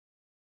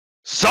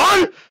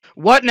Son?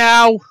 What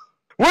now?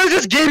 What is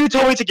this game you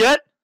told me to get?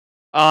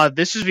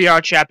 This is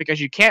VR chat because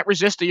you can't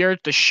resist the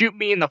urge to shoot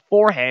me in the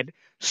forehead,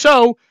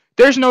 so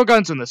there's no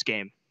guns in this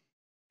game.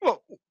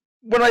 Well,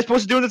 what am I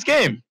supposed to do in this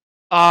game?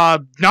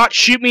 Not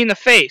shoot me in the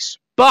face,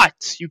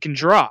 but you can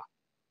draw.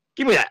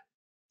 Give me that.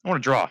 I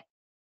want to draw.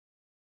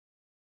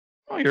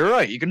 Oh, you're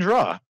right. You can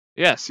draw.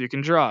 Yes, you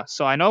can draw.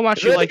 So I know how much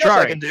Is you there like anything else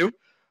drawing. I can do?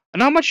 I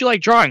know how much you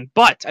like drawing,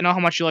 but I know how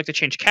much you like to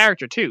change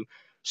character too.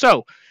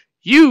 So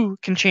you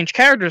can change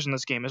characters in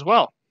this game as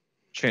well.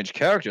 Change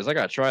characters. I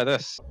gotta try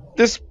this.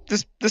 This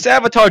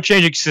avatar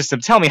changing system.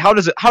 Tell me, how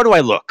do I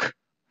look?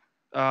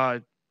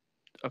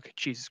 Okay,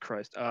 Jesus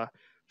Christ.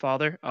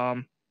 Father,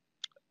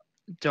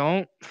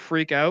 don't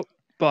freak out,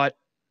 but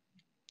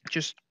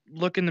just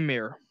look in the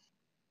mirror.